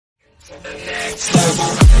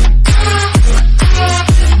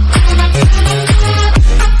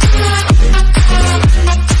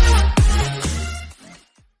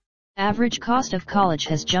Average cost of college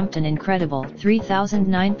has jumped an incredible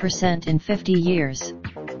 3,009% in 50 years.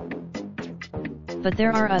 But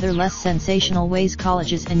there are other less sensational ways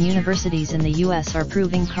colleges and universities in the US are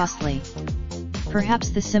proving costly. Perhaps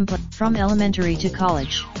the simplest, from elementary to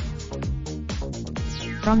college.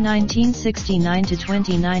 From 1969 to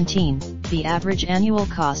 2019, the average annual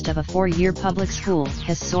cost of a 4-year public school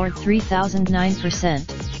has soared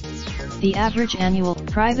 3,009%. The average annual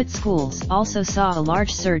private schools also saw a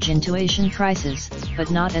large surge in tuition prices,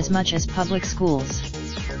 but not as much as public schools.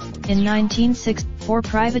 In 1960, for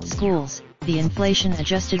private schools, the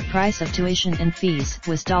inflation-adjusted price of tuition and fees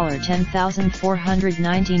was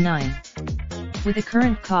 $10,499. With the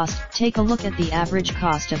current cost, take a look at the average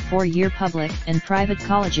cost of 4-year public and private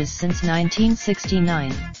colleges since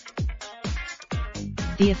 1969.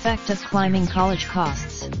 The effect of climbing college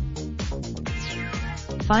costs.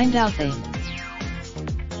 Find out they.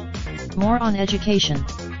 More on education.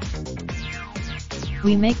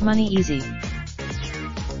 We make money easy.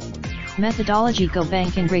 Methodology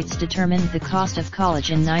GoBank and rates determined the cost of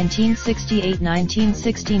college in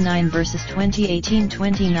 1968-1969 versus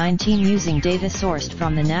 2018-2019 using data sourced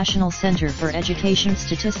from the National Center for Education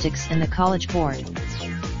Statistics and the College Board.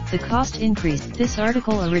 The cost increased. This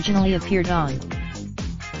article originally appeared on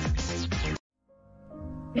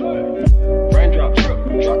Raindrop,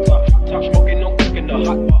 drop top, top smoking, no cooking the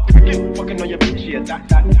hot pot. Fucking on your bitch, yeah,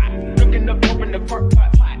 that. Looking up, open the park,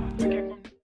 pot.